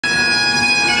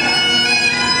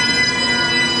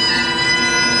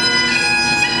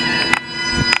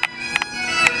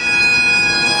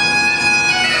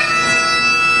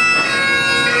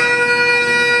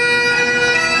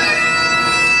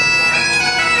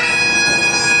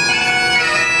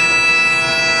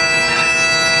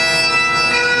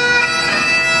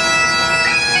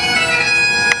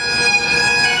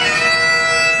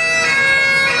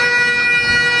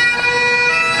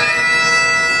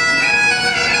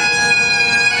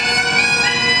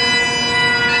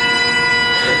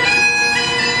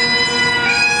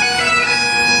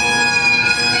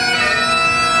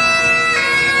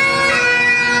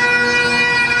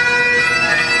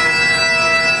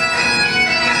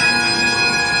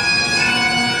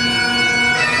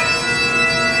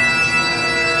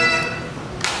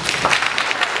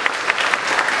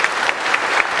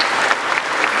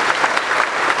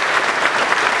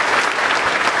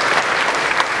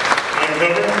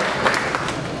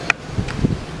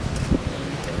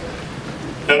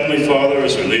Heavenly Father,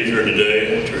 as we leave here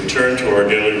today to return to our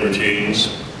daily routines,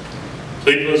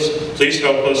 please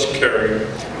help us carry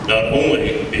not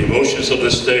only the emotions of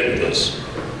this day with us,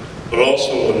 but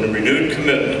also a renewed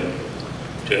commitment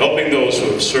to helping those who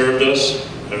have served us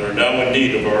and are now in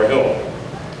need of our help.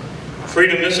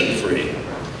 Freedom isn't free,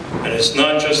 and it's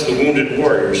not just the wounded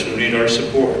warriors who need our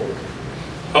support.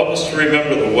 Help us to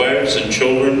remember the wives and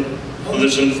children,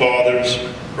 mothers and fathers,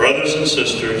 brothers and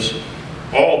sisters,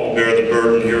 all who bear the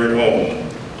burden here at home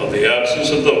of the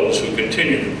absence of those who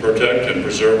continue to protect and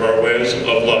preserve our ways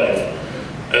of life,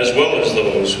 as well as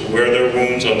those who wear their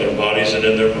wounds on their bodies and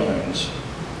in their minds.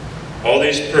 All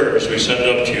these prayers we send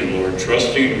up to you, Lord,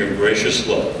 trusting in your gracious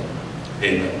love.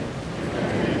 Amen.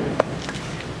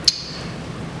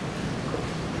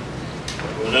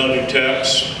 We'll now do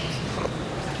taps.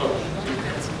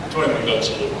 Oh, 20 minutes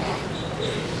a little.